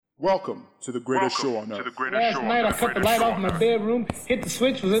Welcome to the greatest show on earth. Last night I cut the light off in my bedroom, hit the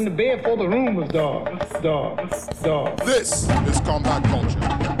switch, was in the bed before the room was dark. This is combat culture.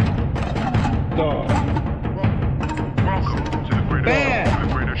 Welcome to the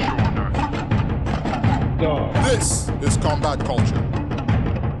greatest show on earth. This is combat culture.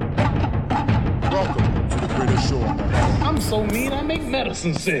 Welcome to the greatest show on earth. I'm so mean I make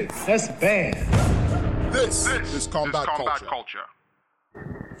medicine sick. That's bad. This is combat culture.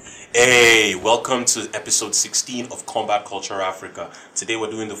 Hey, welcome to episode 16 of Combat Culture Africa. Today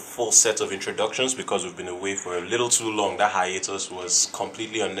we're doing the full set of introductions because we've been away for a little too long. That hiatus was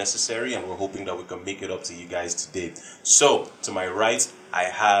completely unnecessary and we're hoping that we can make it up to you guys today. So, to my right, I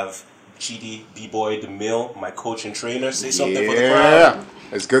have Chidi, B-Boy, the Mill, my coach and trainer. Say something for the crowd. Yeah,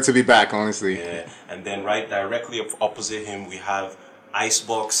 it's good to be back, honestly. Yeah, and then right directly opposite him, we have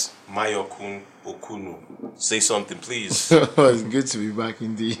Icebox, Mayokun, Okunu. Say something, please. It's good to be back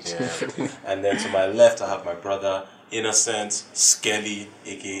indeed. Yeah. And then to my left, I have my brother, Innocent Skelly,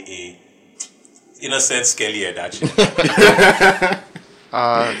 aka Innocent Skelly Edachi.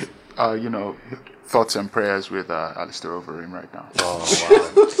 Thoughts and prayers with Alistair over him right now. Oh,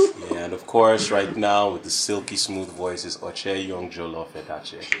 wow. Yeah, and of course, right now, with the silky smooth voices, Oche Young Jollof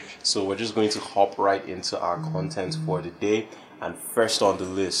Edachi. So we're just going to hop right into our content for the day. And first on the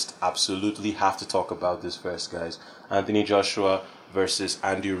list, absolutely have to talk about this first, guys. Anthony Joshua versus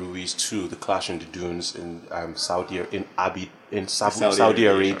Andy Ruiz 2, the clash in the dunes in Saudi Arabia.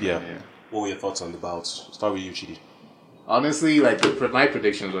 Yeah. What were your thoughts on the bouts? Start with you, Chidi. Honestly, my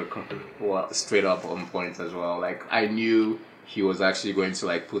predictions were straight up on point as well. Like, I knew he was actually going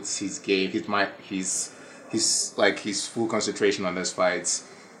to put his game, his full concentration on this fights.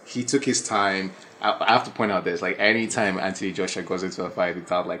 He took his time. I have to point out this, anytime Anthony Joshua goes into a fight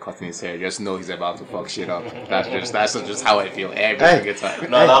without cutting his hair, just know he's about to fuck shit up. That's just how I feel every single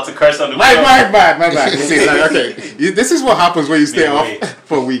time. Not allowed to curse on the My bad. See, okay, this is what happens when you stay off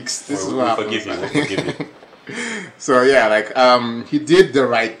for weeks. This is what happens. We'll forgive you. So yeah, he did the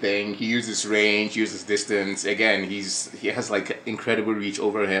right thing. He used his range, used his distance. Again, he has incredible reach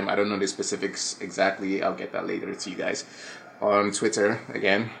over him. I don't know the specifics exactly. I'll get that later to you guys on Twitter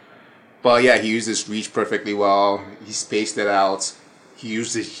again. But yeah, he used his reach perfectly well. He spaced it out. He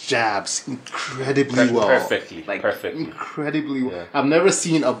used his jabs incredibly well. Perfectly. Incredibly well. Yeah. I've never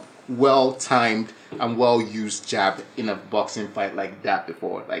seen a well-timed and well-used jab in a boxing fight like that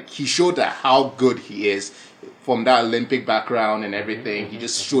before. He showed that how good he is from that Olympic background and everything. He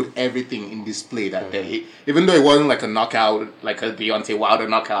just showed everything in display that day. Even though it wasn't like a knockout, like a Deontay Wilder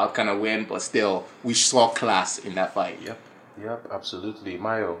knockout kind of win, but still, we saw class in that fight. Yep, absolutely.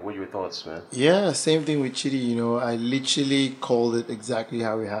 Mayo, what are your thoughts, man? Yeah, same thing with Chidi. I literally called it exactly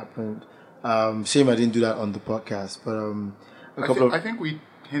how it happened. Shame I didn't do that on the podcast, but I think we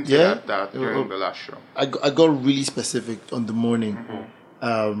hinted at that during the last show. I got really specific on the morning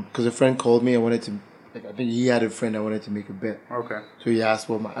because a friend called me. I wanted to, I think he had a friend. I wanted to make a bet. Okay. So he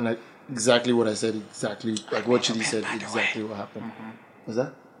asked exactly what I said, exactly what Chidi said, exactly what happened. Was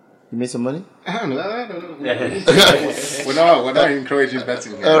that? You made some money? No. We're not encouraging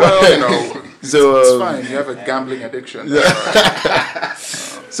betting here. So it's fine. You have a gambling addiction.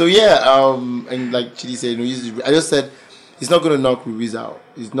 So and like Chidi said, I just said he's not going to knock Ruiz out.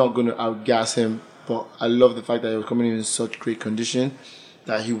 He's not going to outgas him. But I love the fact that he was coming in such great condition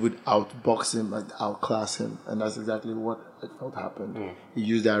that he would outbox him and outclass him, and that's exactly what I felt happened. He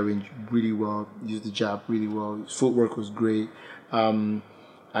used that range really well. Used the jab really well. His footwork was great.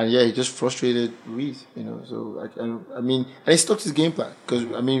 And yeah, he just frustrated Ruiz, So I mean, and he stuck to his game plan because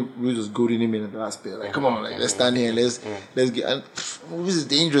Ruiz was goading him in the last bit. Come on, let's stand here, let's get. And Ruiz is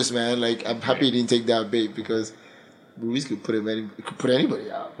dangerous, man. I'm happy he didn't take that bait because Ruiz could put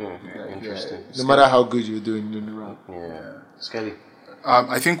anybody out. Interesting. No matter how good you're doing in the round. Yeah, Skelly.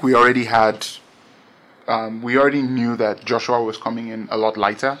 I think we already knew that Joshua was coming in a lot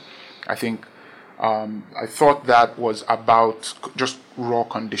lighter. I think. I thought that was about just raw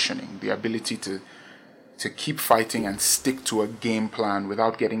conditioning, the ability to keep fighting and stick to a game plan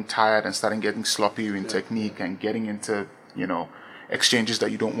without getting tired and starting getting sloppy in technique and getting into exchanges that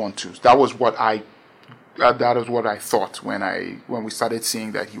you don't want to. That was what I thought when we started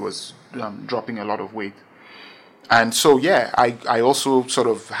seeing that he was dropping a lot of weight, and so I also sort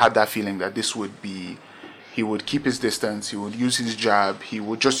of had that feeling that this would be. He would keep his distance, he would use his jab, he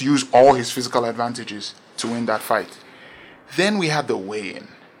would just use all his physical advantages to win that fight. Then we had the weigh-in.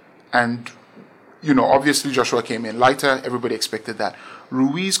 And, obviously Joshua came in lighter, everybody expected that.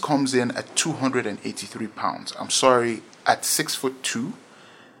 Ruiz comes in at 283 pounds. I'm sorry, at 6'2",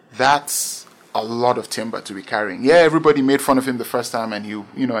 that's a lot of timber to be carrying. Yeah, everybody made fun of him the first time, and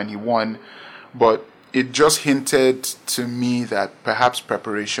he won, but it just hinted to me that perhaps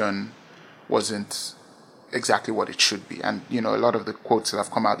preparation wasn't exactly what it should be. And a lot of the quotes that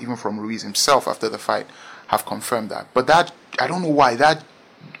have come out, even from Ruiz himself after the fight, have confirmed that. But that, I don't know why that.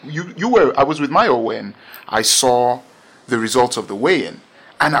 I was with Mayo when I saw the results of the weigh-in,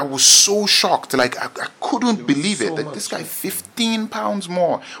 and I was so shocked. Like I couldn't believe it. That this guy 15 pounds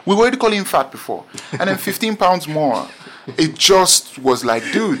more. We were already calling him fat before, and then 15 pounds more. It just was like,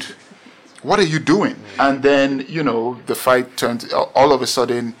 dude, what are you doing? And then the fight turned. All of a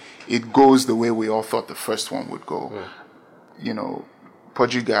sudden, it goes the way we all thought the first one would go.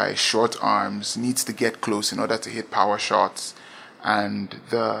 Pudgy guy, short arms, needs to get close in order to hit power shots, and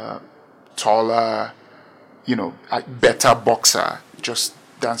the taller, better boxer just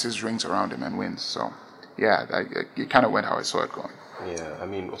dances rings around him and wins. So, yeah, it kind of went how I saw it going. Yeah, I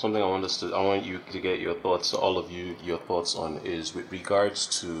mean, something I want you to get your thoughts, all of you, your thoughts on is with regards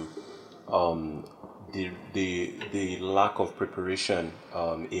to the lack of preparation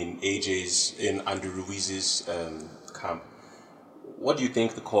in Andrew Ruiz's camp. What do you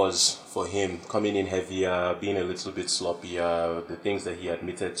think the cause for him coming in heavier, being a little bit sloppier, the things that he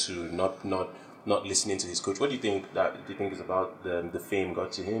admitted to, not listening to his coach? What do you think is about the fame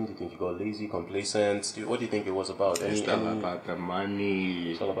got to him? Do you think he got lazy, complacent? What do you think it was about? It's all about the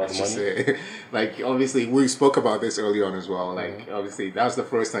money. It's all about the money. Like, obviously, we spoke about this early on as well. Like, obviously, that was the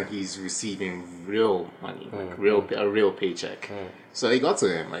first time he's receiving real money, like a real paycheck. So it got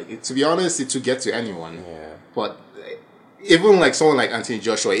to him. Like, to be honest, it would get to anyone. Yeah. But even like someone like Anthony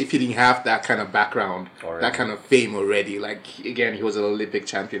Joshua, if he didn't have that kind of background, that kind of fame already, like, again, he was an Olympic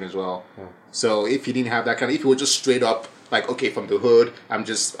champion as well. So if he didn't have that if he was just straight up like, okay, from the hood, I've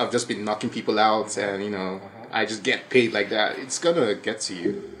just been knocking people out, and I just get paid like that, it's gonna get to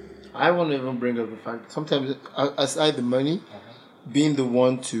you. I want to even bring up the fact sometimes, aside the money, being the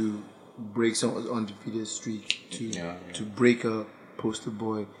one to break someone's undefeated streak, to break a poster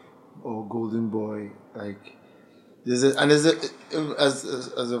boy or golden boy, like. As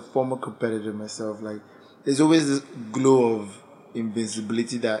a former competitor myself, like, there's always this glow of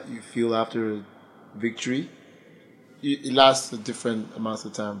invincibility that you feel after a victory. It lasts for different amounts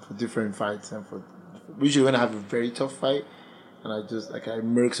of time for different fights, and usually when I have a very tough fight and I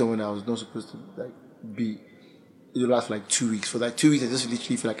murk someone I was not supposed to beat, it'll last for 2 weeks. For 2 weeks, I just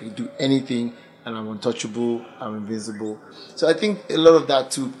literally feel like I can do anything and I'm untouchable, I'm invincible. So I think a lot of that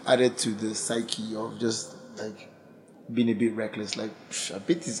too added to the psyche of just being a bit reckless, I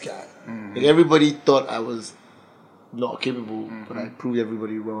beat this guy. Like, everybody thought I was not capable, but I proved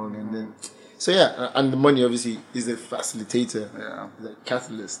everybody wrong. And then, so yeah, and the money obviously is a facilitator, the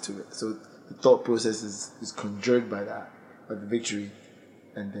catalyst to it. So the thought process is conjured by that, by the victory,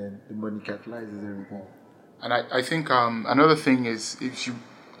 and then the money catalyzes everything. And I think another thing is, if you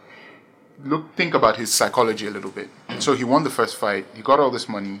think about his psychology a little bit. So he won the first fight, he got all this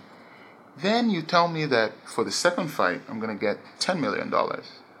money. Then you tell me that for the second fight, I'm going to get $10 million.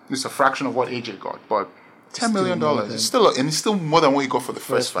 It's a fraction of what AJ got, but $10 million. It's still more than what he got for the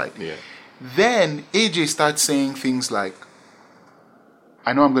first fight. Yeah. Then AJ starts saying things like,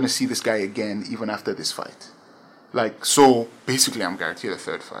 I know I'm going to see this guy again even after this fight. So basically I'm guaranteed a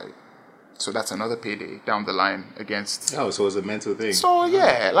third fight. So that's another payday down the line against... Oh, so it's a mental thing. So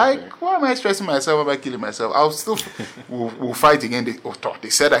yeah, why am I stressing myself about killing myself? I'll still... we'll fight again. They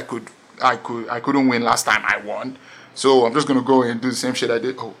said I couldn't win last time I won. So I'm just going to go and do the same shit I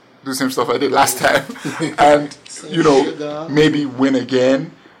did. Do the same stuff I did last time. And, maybe win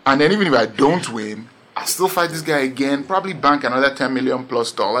again. And then even if I don't win, I'll still fight this guy again. Probably bank another $10 million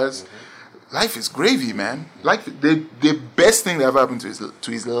plus. Life is gravy, man. The best thing that ever happened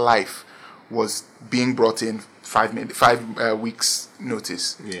to his life was being brought in 5 weeks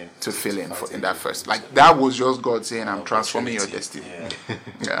notice to fill in that first. That was just God saying, I'm transforming your destiny.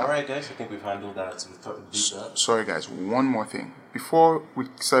 Yeah. All right, guys, I think we've handled that. Sorry, guys, one more thing. Before we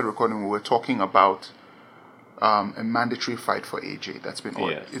started recording, we were talking about a mandatory fight for AJ that's been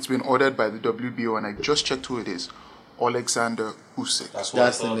ordered. It's been ordered by the WBO, and I just checked who it is. Alexander Usyk.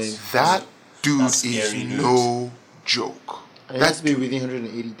 That's the name. That dude is no joke. It has to be within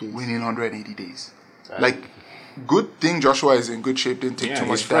 180 days. Within 180 days. Good thing Joshua is in good shape, didn't take too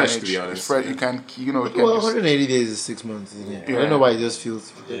much damage. To be honest. He's fresh. You can, 180 days is 6 months, isn't it? I don't know why it just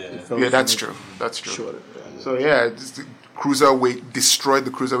feels... That's true. Shorter. So, the cruiserweight, destroyed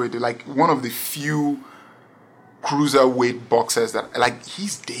the cruiserweight. One of the few cruiserweight boxers that,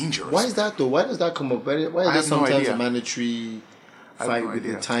 he's dangerous. Why is that, though? Why does that come up? Why is that sometimes a mandatory... fight with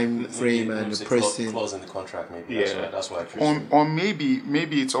the time frame Maybe and it's the a person. clause in the contract, maybe. Yeah. That's why I presume. Or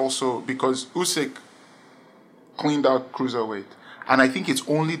maybe it's also because Usyk cleaned out cruiserweight, and I think it's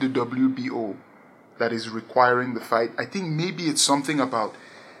only the WBO that is requiring the fight. I think maybe it's something about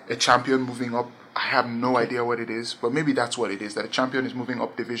a champion moving up. I have no idea what it is, but maybe that's what it is. That a champion is moving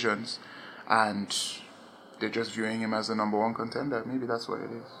up divisions, and they're just viewing him as the number one contender. Maybe that's what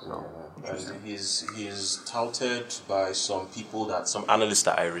it is. So, And he's touted by some people, some analysts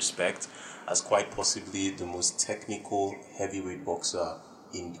that I respect, as quite possibly the most technical heavyweight boxer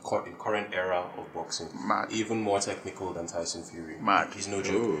in current era of boxing. Mad. Even more technical than Tyson Fury. Mad. He's no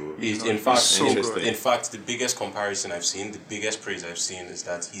joke. Ooh. In fact, so good. in fact, the biggest comparison I've seen, the biggest praise I've seen is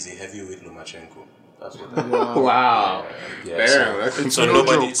that he's a heavyweight Lomachenko. That's what that is. Wow. Yeah, Damn. so no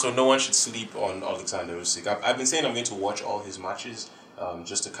nobody, joke. so no one should sleep on Alexander Usyk. I've been saying I'm going to watch all his matches,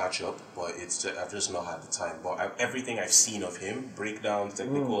 just to catch up, but I've just not had the time. But everything I've seen of him, breakdown,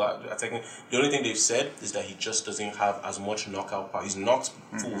 technical, the only thing they've said is that he just doesn't have as much knockout power. He's knocked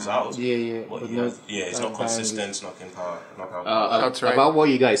fools out. Yeah. But But it's not that consistent knockout power. That's right. About what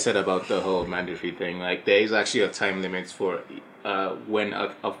you guys said about the whole mandatory thing, like there is actually a time limit for when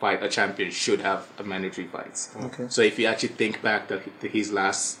a champion should have a mandatory fight. Okay. So if you actually think back to his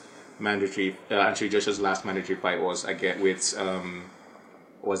last mandatory, actually Joshua's last mandatory fight was again with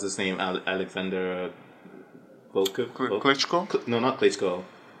what's his name, Alexander Volkov? Klitschko? No, not Klitschko.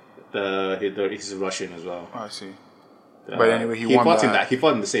 He's Russian as well. I see. But anyway, he won fought that. in that. He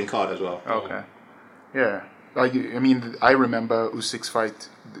fought in the same card as well. Okay. Yeah. Like, I mean, I remember Usyk's fight.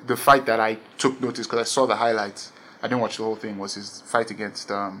 The fight that I took notice because I saw the highlights. I didn't watch the whole thing. Was his fight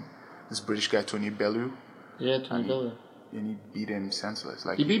against this British guy Tony Bellew, Yeah, Tony Bellew. and he beat him senseless.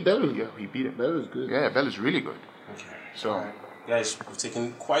 Like He beat Bellew. Yeah, he beat him. Bellew's good. Yeah, Bellew's really good. Okay. So Guys, we've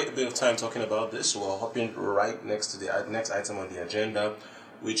taken quite a bit of time talking about this, so we'll hop in right next to the next item on the agenda,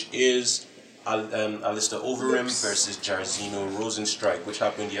 which is Alistair Overeem versus Jairzinho Rozenstruik, which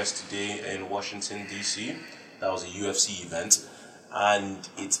happened yesterday in Washington, D.C. That was a UFC event, and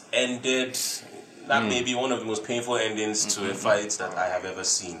it ended. That may be one of the most painful endings to a fight that I have ever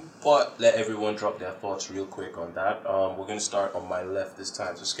seen. But let everyone drop their thoughts real quick on that. We're going to start on my left this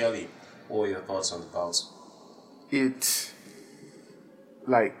time. So, Skelly, what are your thoughts on the bout? I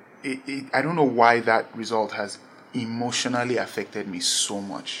don't know why that result has emotionally affected me so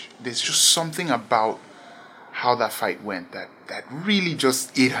much. There's just something about how that fight went that really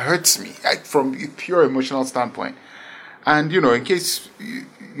just, it hurts me from a pure emotional standpoint. And, in case, you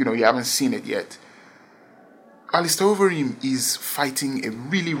haven't seen it yet, Alistair Overeem is fighting a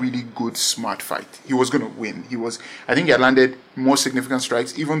really, really good, smart fight. He was going to win. I think he had landed more significant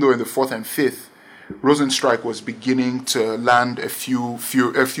strikes, even though in the fourth and fifth, Rozenstruik was beginning to land a few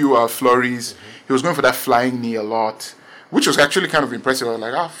flurries. He was going for that flying knee a lot, which was actually kind of impressive. I was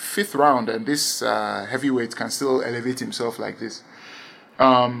like, fifth round, and this heavyweight can still elevate himself like this.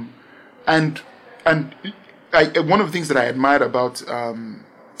 And one of the things that I admired about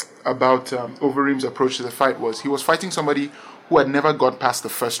Overeem's approach to the fight was he was fighting somebody who had never got past the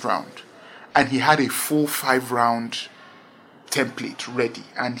first round, and he had a full 5-round template ready,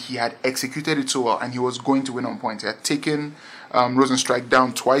 and he had executed it so well, and he was going to win on points. He had taken Rozenstruik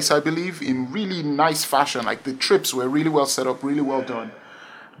down twice, I believe, in really nice fashion. Like, the trips were really well set up, really well done.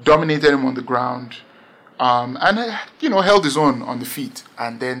 Dominated him on the ground, and held his own on the feet.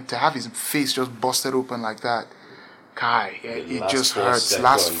 And then to have his face just busted open like that, it just hurts.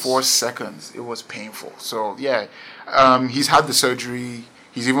 Last 4 seconds, it was painful. So yeah, he's had the surgery.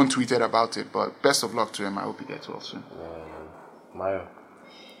 He's even tweeted about it. But best of luck to him. I hope he gets well soon. Maya.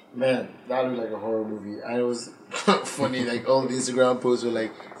 Man, that looked like a horror movie. And it was funny, like all the Instagram posts were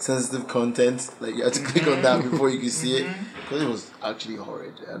like sensitive content. Like you had to click on that before you could see it. Because it was actually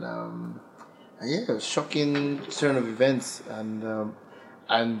horrid. And yeah, it was shocking turn of events. And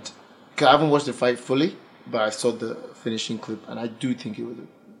 'cause I haven't watched the fight fully, but I saw the finishing clip, and I do think it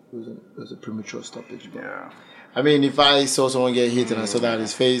was a premature stoppage. But, Yeah. I mean, if I saw someone get hit and I saw that on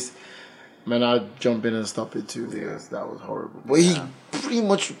his face, man, I'd jump in and stop it too, because that was horrible. But he pretty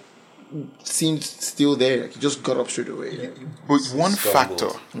much seemed still there. Like, he just got up straight away. But one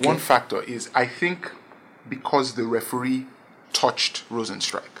factor is, I think, because the referee touched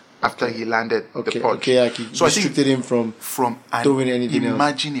Rozenstruik after he landed the punch. Okay, like he restricted him from throwing anything else.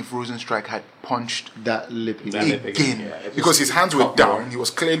 Imagine if Rozenstruik had punched that lip again. Because his hands were down, he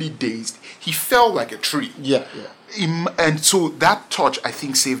was clearly dazed. He fell like a tree. Yeah. And so that touch, I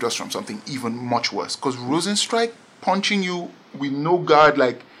think, saved us from something even much worse. Because Rozenstruik punching you with no guard,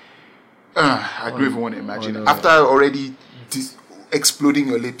 like, I don't even want to imagine it. After already exploding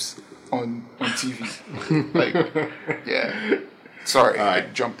your lips on TV. Like, yeah. Sorry, I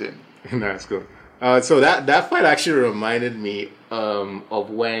Alright. jumped in. That's good. So that fight actually reminded me of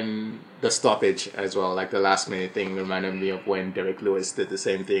when the stoppage as well, like the last minute thing reminded me of when Derek Lewis did the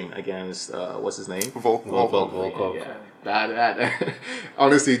same thing against what's his name? Volkov. Yeah. That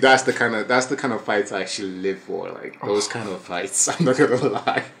honestly, that's the kind of fights I actually live for. Like those kind of fights. I'm not gonna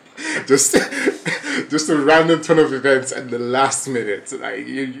lie. Just a random turn of events at the last minute. Like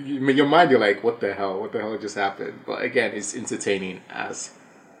you in your mind, you're like, what the hell just happened? But again, it's entertaining as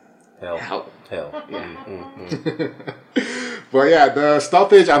Hell. But yeah, the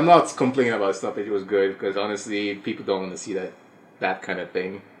stoppage, I'm not complaining about stoppage. It was good because honestly, people don't want to see that kind of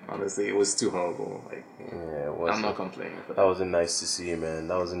thing. Honestly, it was too horrible. Like, Yeah, it was. I'm not complaining for That that. was nice to see, man.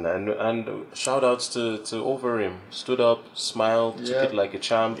 That was and shout outs to Overeem. Stood up, smiled, took Yeah. it like a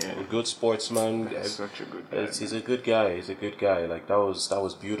champ, a good sportsman. Such a good guy. He's a good guy. He's a good guy. Like that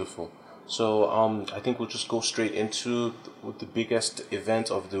was beautiful. So I think we'll just go straight into the biggest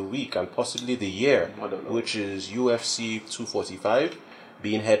event of the week and possibly the year, which is UFC 245,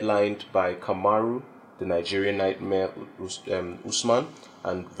 being headlined by Kamaru, the Nigerian Nightmare Usman,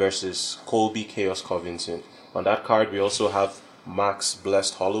 and versus Colby Chaos Covington. On that card, we also have Max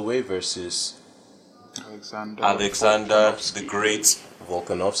Blessed Holloway versus Alexander the Great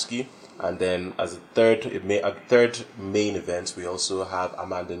Volkanovski. And then as a third main event, we also have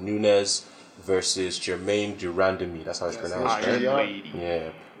Amanda Nunes versus Jermaine Durandamy. That's how it's pronounced, right? Yeah.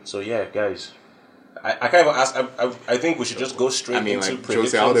 So yeah, guys, I kind of ask. I think we should just go straight I mean, into like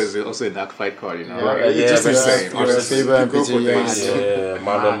predictions. Jose Aldo is also in that fight card, you know. Yeah. It's just insane. Yeah. Honestly, Faber and you go Peter for Yan. this. Yeah,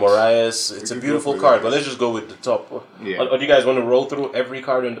 Marlon Moraes. It's a beautiful card, but let's just go with the top. Yeah. Or do you guys want to roll through every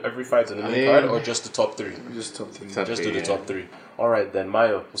card and every fight in the main card, or just the top three? Just top three. Just do the top three. All right, then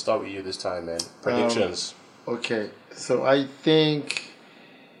Mayo, we'll start with you this time, man. Predictions. Okay, so I think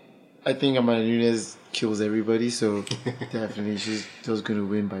Amanda Nunes kills everybody, so definitely she's just gonna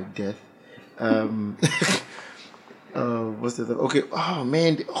win by death. What's the other? Okay, oh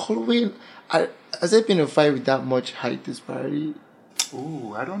man, Holloway. Has there been a fight with that much height disparity?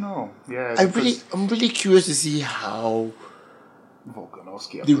 Ooh, I don't know. Yeah, I'm really curious to see how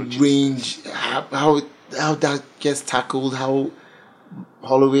Volkanovski the approaches range, how that gets tackled, how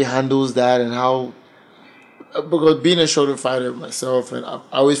Holloway handles that, and how. Because being a shorter fighter myself, and I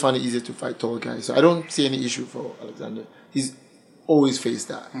always find it easier to fight tall guys, so I don't see any issue for Alexander. He's always faced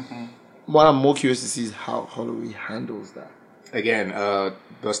that. What I'm more curious to see is how Holloway handles that. Again,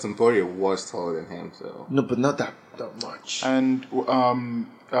 Dustin Poirier was taller than him, so No, but not that much. And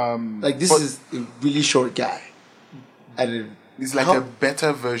Like this is a really short guy, and it's like a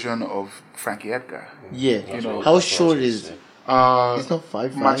better version of Frankie Edgar. yeah. You know, How short is? He's not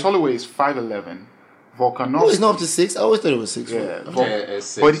 5'5". Max Holloway is 5'11". Volkanovski. Oh, it's not up to 6. I always thought it was 6. Yeah, Okay. it's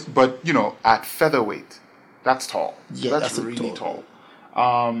six. but you know, at featherweight, that's tall. Yeah, that's that's really tall.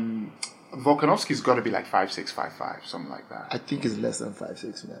 tall. Volkanovski's got to be like 5'6", 5'5", something like that. I think it's less than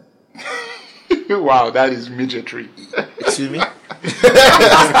 5'6", man. Wow, that is midgetry. Excuse me.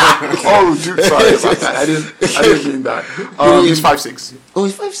 Oh, dude, sorry about that. I didn't mean that. He's 5'6". Oh,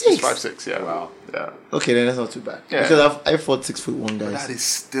 he's 5'6". He's 5'6". Yeah. Wow. Yeah. Okay, then that's not too bad. Yeah. Because I fought 6'1" guys. That is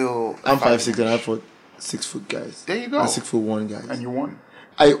still. I'm 5'6" and I fought 6' guys. There you go. And 6'1" guys. And you won.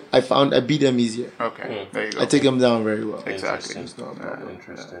 I beat them easier. Okay. There you go. I take them down very well. Exactly. It's not a problem.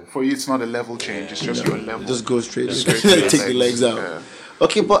 Interesting. For you, it's not a level change. It's just your level. Just go straight. Just in. straight to Take your the legs out. Yeah.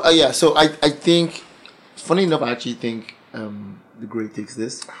 Okay, but yeah. So I think, funny enough, I actually think the Great takes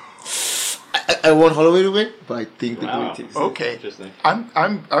this. I want Holloway to win, but I think the Great takes it. Okay. Interesting.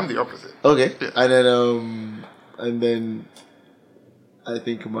 I'm the opposite. Okay, Yeah. and then I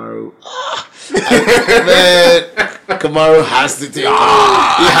think Kamaru. Man, Kamaru has to take. He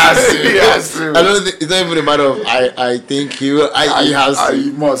has to. He has to. I don't think it's not even a matter of I think he will. He has to.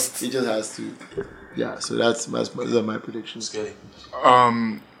 He must. He just has to. Yeah. So those are my predictions. Skilly.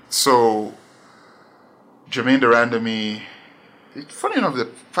 So, Jermaine Durandamy, funny enough, the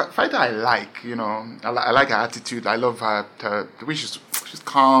fighter I like, you know, I like her attitude. I love her the way she's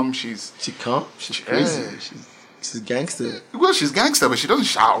calm. She's calm. She's crazy. Yeah. She's gangster. Well, she's gangster, but she doesn't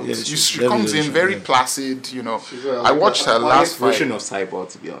shout. Yeah, she comes in very placid, you know. I watched her a last fight. version of Cyborg,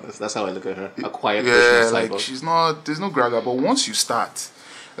 to be honest. That's how I look at her. A quiet Yeah, version of like Cyborg. she's not. There's no grabber, but once you start,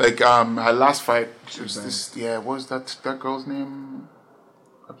 like her last fight was this. Yeah, what was that girl's name?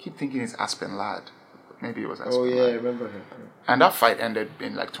 I keep thinking it's Aspen Ladd. Maybe it was Aspen. Oh yeah, I Ladd. remember her. And that fight ended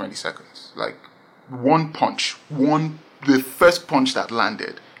in like 20 seconds. Like one punch, the first punch that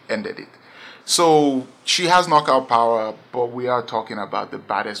landed ended it. So she has knockout power, but we are talking about the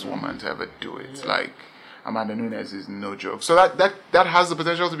baddest woman to ever do it. Like Amanda Nunes is no joke. So that has the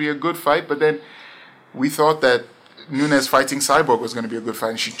potential to be a good fight. But then we thought that Nunes fighting Cyborg was going to be a good fight,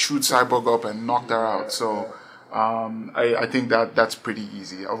 and she chewed Cyborg up and knocked her out. So I think that's pretty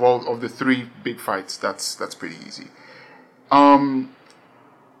easy. Of the three big fights, that's pretty easy.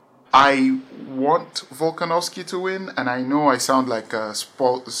 I want Volkanovski to win, and I know I sound like a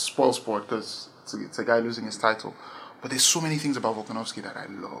spoil sport because it's a guy losing his title, but there's so many things about Volkanovski that I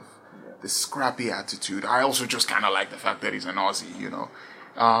love. The scrappy attitude. I also just kind of like the fact that he's an Aussie, you know.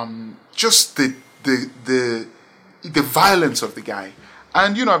 Just the violence of the guy.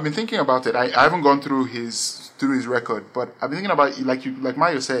 And you know, I've been thinking about it. I haven't gone through his record, but I've been thinking about like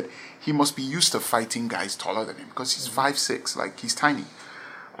Mario said, he must be used to fighting guys taller than him because he's 5'6", like he's tiny.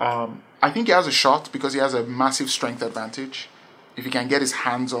 I think he has a shot because he has a massive strength advantage. If he can get his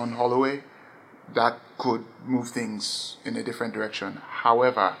hands on Holloway, that could move things in a different direction.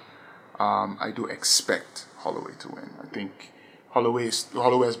 However, I do expect Holloway to win. I think Holloway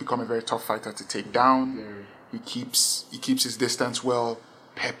has become a very tough fighter to take down. Yeah. He keeps his distance well,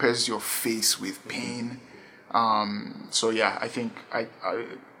 peppers your face with pain. So yeah, I think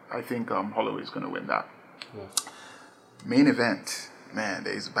Holloway is going to win that. Yeah. Main event. Man,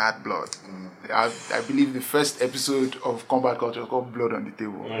 there is bad blood. I believe the first episode of Combat Culture is called Blood on the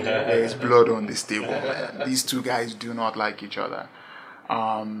Table. There is blood on this table, man. These two guys do not like each other.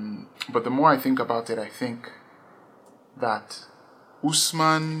 But the more I think about it, I think that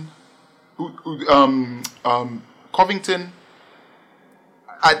Usman, Covington,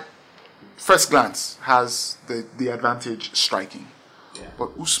 at first glance, has the advantage striking. Yeah.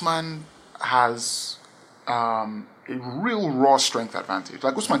 But Usman has a real raw strength advantage.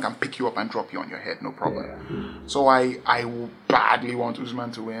 Like Usman can pick you up and drop you on your head, no problem. Yeah. So I will badly want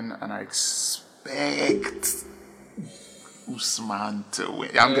Usman to win, and I expect Usman to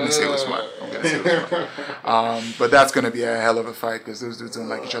win. I'm going to say Usman. But that's going to be a hell of a fight because those dudes don't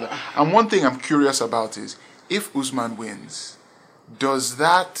like each other. And one thing I'm curious about is, if Usman wins, does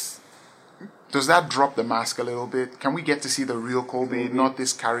that drop the mask a little bit? Can we get to see the real Colby, not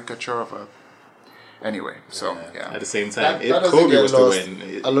this caricature of a... Anyway, so, yeah. At the same time, if Colby was to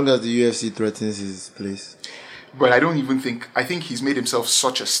win... As long as the UFC threatens his place. But I don't even think... I think he's made himself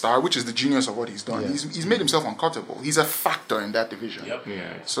such a star, which is the genius of what he's done. Yeah. He's made himself uncuttable. He's a factor in that division. Yep.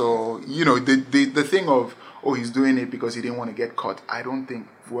 Yeah. So, you know, the thing of, he's doing it because he didn't want to get caught, I don't think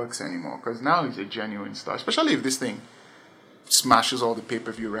works anymore. Because now he's a genuine star. Especially if this thing smashes all the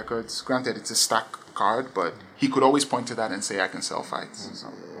pay-per-view records. Granted, it's a stack card, but he could always point to that and say, I can sell fights. So.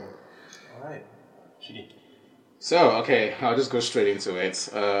 All right. So, okay, I'll just go straight into it.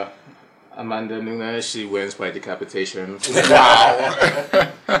 Amanda Nunes, she wins by decapitation.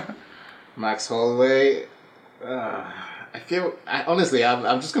 Wow. Max Holloway, honestly,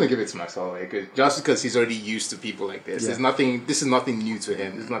 I'm just going to give it to Max Holloway, just because he's already used to people like this. Yeah. This is nothing new to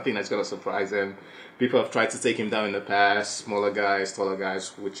him. There's nothing that's going to surprise him. People have tried to take him down in the past, smaller guys, taller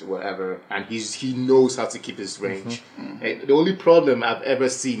guys, whatever, and he knows how to keep his range. Mm-hmm. The only problem I've ever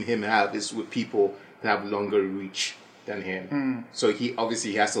seen him have is with people that have longer reach than him. So he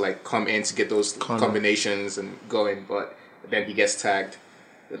has to come in to get those combinations and going, but then he gets tagged.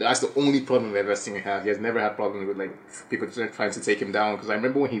 That's the only problem I've ever seen him have. He has never had problems with people trying to take him down. Because I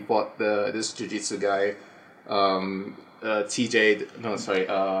remember when he fought this jiu-jitsu guy,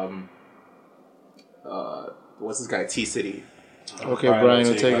 what's this guy? T-City. Okay, Brian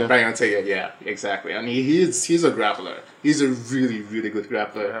Ortega. Brian Ortega, yeah, exactly. I mean, he's a grappler. He's a really, really good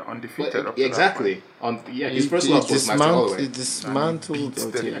grappler. Yeah, undefeated. Exactly. His first loss was Max Holloway. He dismantled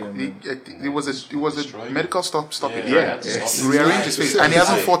Ortega. It was a medical stoppage. Yeah. Rearranged his face, and he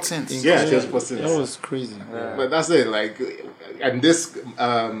hasn't fought since. Yeah, he hasn't fought since. That was crazy. Yeah. But that's it. And this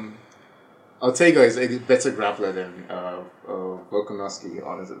Ortega is a better grappler than Volkanovski.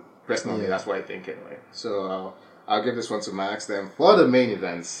 Honestly, personally, that's what I think anyway. So. I'll give this one to Max. Then for the main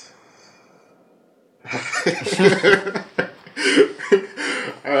events, I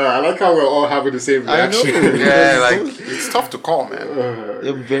like how we're all having the same reaction. Yeah, it's tough to call, man.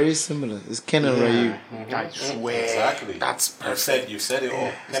 They're very similar. It's Ken and Ryu. I swear, exactly. That's perfect. You said it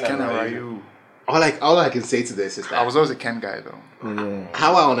all. It's Ken and Ryu. All I can say to this is that I was always a Ken guy though.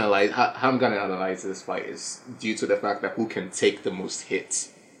 How I'm gonna analyze this fight is due to the fact that who can take the most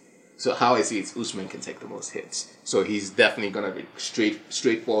hits. So how I see it, Usman can take the most hits. So he's definitely going to be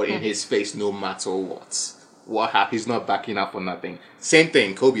straightforward in his face no matter what. What happens, he's not backing up for nothing. Same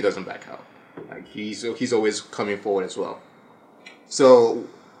thing, Kobe doesn't back out. He's always coming forward as well. So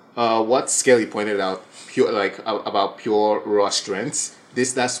what Skelly pointed out, about pure raw strength,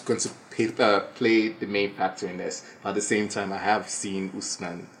 that's going to play the main factor in this. At the same time, I have seen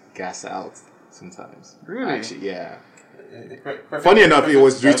Usman gas out sometimes. Really? Actually, yeah. Funny enough, it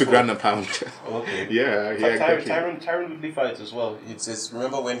was due to ground and pound. Okay. yeah. Tyron Woodley fight as well. It's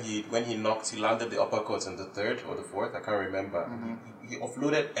remember when he landed the uppercut in the third or the fourth, I can't remember. He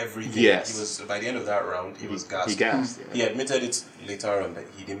offloaded everything. Yes. He was by the end of that round. He was gassed. He gassed. He admitted it later on that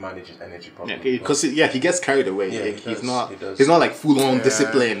he didn't manage his energy properly. Because he gets carried away. Yeah, Like, he he's does. not like full on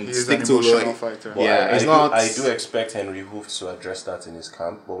disciplined. He's Stick an to emotional like fighter. yeah. I do expect Henry Hooft to address that in his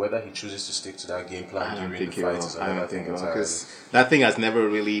camp, but whether he chooses to stick to that game plan during the fight is another thing entirely. Because that thing has never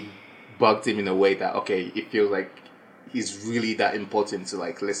really bugged him in a way that it feels like he's really that important to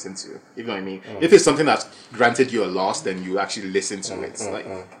like listen to. You know what I mean? If it's something that's granted you a loss, then you actually listen to it.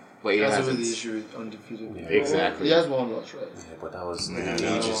 But he That's hasn't. the issue with undefeated. Exactly. He has one loss, right? Yeah, but that was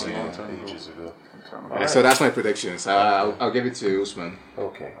ages ago. So that's my predictions. I'll give it to Usman.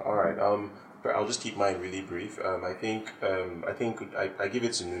 Okay, all right. But I'll just keep mine really brief. I think I give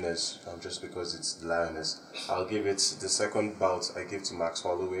it to Nunes just because it's the Lioness. I'll give it the second bout. I give to Max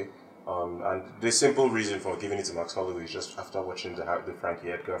Holloway. And the simple reason for giving it to Max Holloway is just after watching the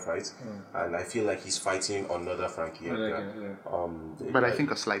Frankie Edgar fight, and I feel like he's fighting another Frankie Edgar. But I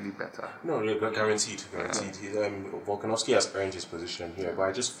think a slightly better. No, guaranteed. Volkanovski has earned his position here, but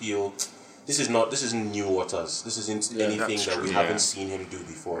I just feel this isn't new waters. This isn't anything that we haven't seen him do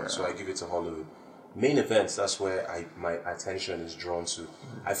before. So I give it to Holloway. Main events, that's where my attention is drawn to.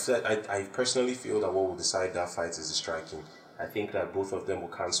 I personally feel that what will decide that fight is the striking. I think that both of them will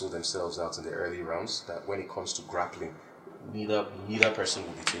cancel themselves out in the early rounds. That when it comes to grappling, neither person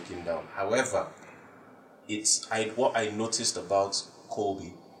will be taken down. However, what I noticed about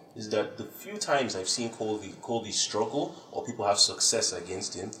Colby is that the few times I've seen Colby struggle or people have success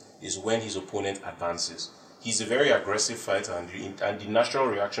against him is when his opponent advances. He's a very aggressive fighter, and the natural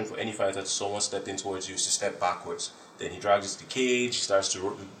reaction for any fighter to someone stepping towards you is to step backwards. Then he drags you to the cage, starts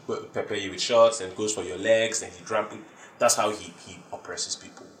to pepper you with shots, then goes for your legs, then he tramples. That's how he oppresses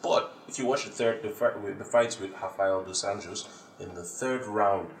people. But if you watch the fights with Rafael dos Anjos, in the third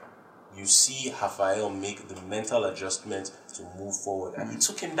round, you see Rafael make the mental adjustment to move forward, and he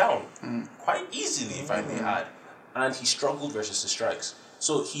took him down quite easily, if I may add. And he struggled versus the strikes.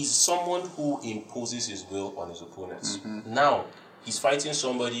 So he's someone who imposes his will on his opponents. Now, he's fighting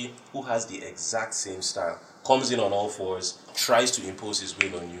somebody who has the exact same style. Comes in on all fours, tries to impose his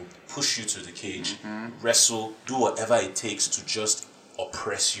will on you, push you to the cage, wrestle, do whatever it takes to just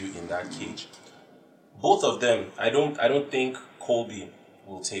oppress you in that cage. Both of them, I don't think Colby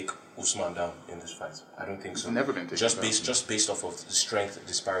will take Usman down in this fight. I don't think so. He's never been taken just down. based off of the strength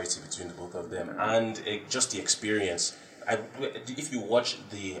disparity between the both of them and just the experience. If you watch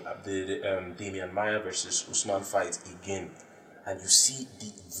the Damian Maia versus Usman fight again, and you see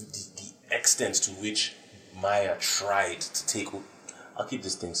the extent to which Maia tried to take. I'll keep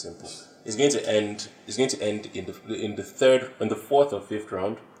this thing simple. It's going to end in the fourth or fifth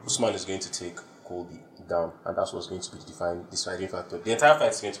round. Usman is going to take Colby down, and that's what's going to be the deciding factor. The entire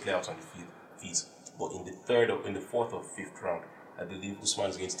fight is going to play out on the feet, but in the fourth or fifth round, I believe Usman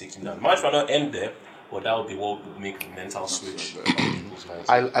is going to take him down. Match might not end there, but that would be what would make the mental switch on people's minds.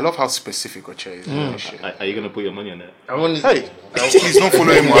 I love how specific Oche is. Are you gonna put your money on that? Hey, please don't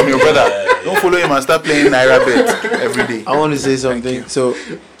follow him. I'm your brother. Don't follow him and start playing Naira Bet every day. I want to say something. So,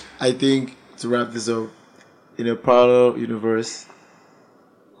 I think to wrap this up, in a parallel universe,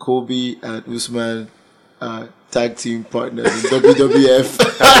 Colby and Usman are tag team partners in WWF.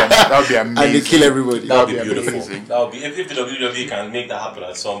 That would be amazing. And they kill everybody. That would be beautiful. beautiful. That would be if the WWE can make that happen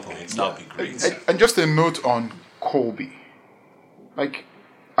at some point. That would be great. And just a note on Colby, like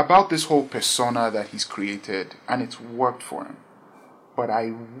about this whole persona that he's created, and it's worked for him. But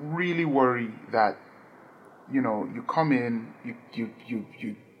I really worry that you come in,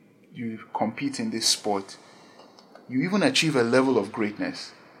 you compete in this sport, you even achieve a level of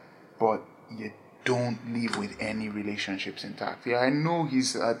greatness, but you don't leave with any relationships intact. Yeah, I know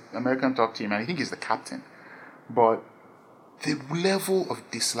he's at American Top Team, and I think he's the captain, but the level of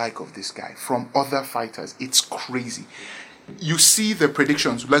dislike of this guy from other fighters, it's crazy. You see the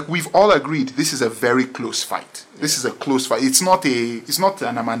predictions, like we've all agreed, this is a very close fight. This is a close fight. It's not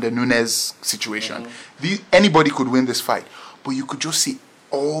an Amanda Nunes situation. Anybody could win this fight, but you could just see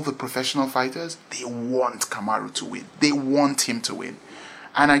all the professional fighters, they want Kamaru to win. They want him to win.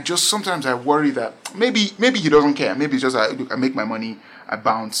 And sometimes I worry that maybe he doesn't care. Maybe it's just I make my money, I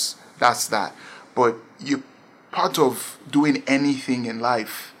bounce. That's that. But you're part of doing anything in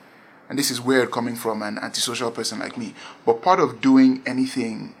life, and this is weird coming from an antisocial person like me, but part of doing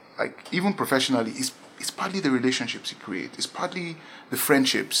anything, like even professionally, is partly the relationships you create. It's partly the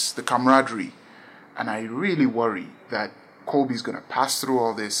friendships, the camaraderie. And I really worry that Colby's going to pass through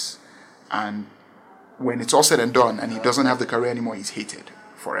all this, and when it's all said and done and he doesn't have the career anymore, he's hated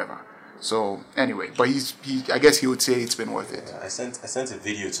forever. So anyway, but I guess he would say it's been worth it. I sent a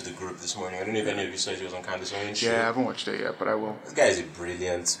video to the group this morning. I don't know if any of you saw it. It was on Candace Owens' show. Yeah, I haven't watched it yet, but I will. This guy is a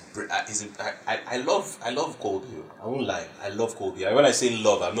brilliant. I love Colby. I won't lie. I love Colby. When I say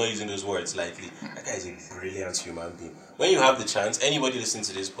love, I'm not using those words lightly. That guy is a brilliant human being. When you have the chance, anybody listening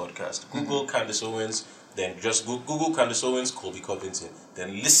to this podcast, Google Candace Owens, then just Google Candace Owens, Colby Covington,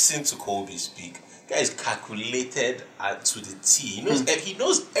 then listen to Colby speak. Guy is calculated to the T. He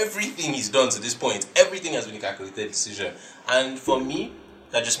knows everything he's done to this point. Everything has been a calculated decision, and for me,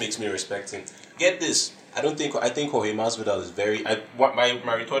 that just makes me respect him. Get this. I think Jorge Masvidal is very.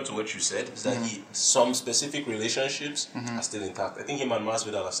 My retort to what you said is that some specific relationships are still intact. I think him and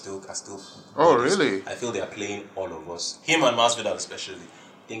Masvidal are still. Oh, really? I feel they are playing all of us. Him and Masvidal especially.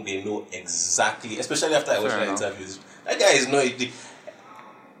 I think they know exactly. Especially after I watched that interview. That guy is not.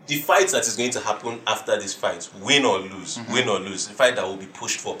 The fight that is going to happen after this fight, win or lose, the fight that will be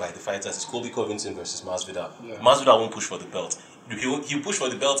pushed for by the fighters is Colby Covington versus Masvidal. Yeah. Masvidal won't push for the belt. He'll push for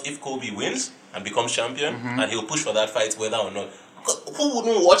the belt if Colby wins and becomes champion, and he'll push for that fight whether or not. Who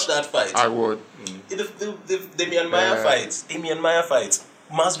wouldn't watch that fight? I would. The Damian Maia fight.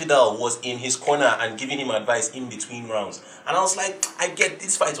 Masvidal was in his corner and giving him advice in between rounds. And I was like, I get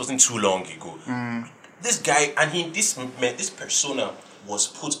this fight wasn't too long ago. This guy, and this persona was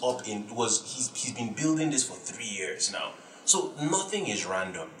put up he's been building this for 3 years now. So nothing is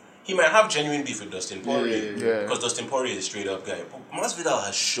random. He might have genuine beef with Dustin Poirier because Dustin Poirier is a straight up guy. But Masvidal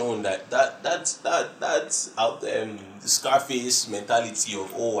has shown that's out there, the Scarface mentality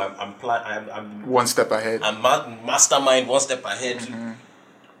of I'm one step ahead. I'm mastermind one step ahead.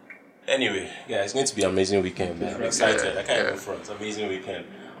 Anyway, yeah, it's going to be an amazing weekend, man. I'm excited. I can't even front. Amazing weekend.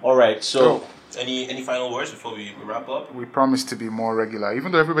 All right, so. Any final words before we wrap up? We promise to be more regular.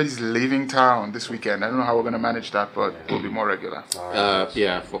 Even though everybody's leaving town this weekend, I don't know how we're going to manage that, but we'll be more regular.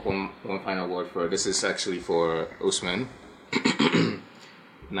 For one final word this is actually for Usman.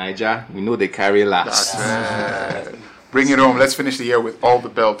 Niger, we know they carry last. Bring it home. Let's finish the year with all the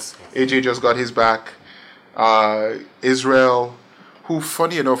belts. AJ just got his back. Israel, who,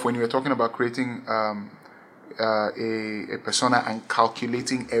 funny enough, when you were talking about creating a persona and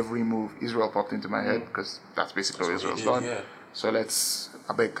calculating every move, Israel popped into my head because that's basically what Israel's done. Yeah. So I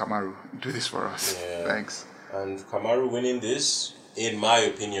beg Kamaru, do this for us. Yeah. Thanks. And Kamaru winning this, in my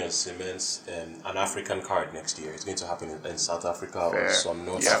opinion, cements an African card next year. It's going to happen in South Africa or some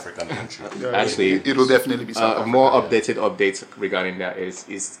North African country. Actually, it'll definitely be South Africa. More updated updates regarding that is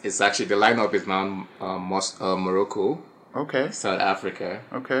actually the lineup is now Morocco, South Africa,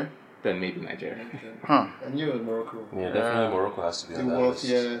 then maybe Nigeria. I knew it was Morocco. Yeah, definitely Morocco has to be on that list.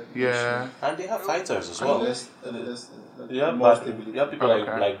 Yeah. And they have fighters as well. You have people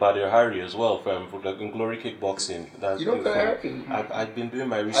like Badir Hari as well from Glory Kickboxing. You know Badir Hari? I've been doing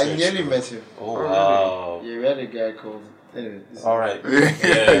my research. I nearly met him. Oh, wow. Yeah, we had a guy called... Anyway, all right.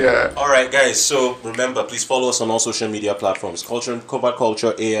 Yeah. All right, guys. So remember, please follow us on all social media platforms. Combat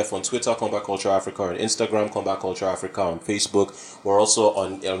Culture AF on Twitter, Combat Culture Africa on Instagram, Combat Culture Africa on Facebook. We're also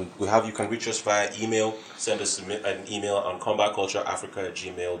on. You can reach us via email. Send us an email on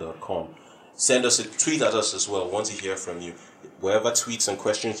combatcultureafrica@gmail.com. Send us tweet at us as well. We want to hear from you. Wherever tweets and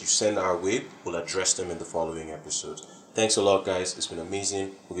questions you send our way, we'll address them in the following episodes. Thanks a lot, guys. It's been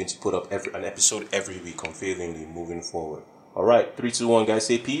amazing. We're going to put up an episode every week unfailingly moving forward. All right, 3, 2, 1, guys.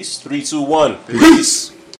 Say peace. 3, 2, 1. Peace.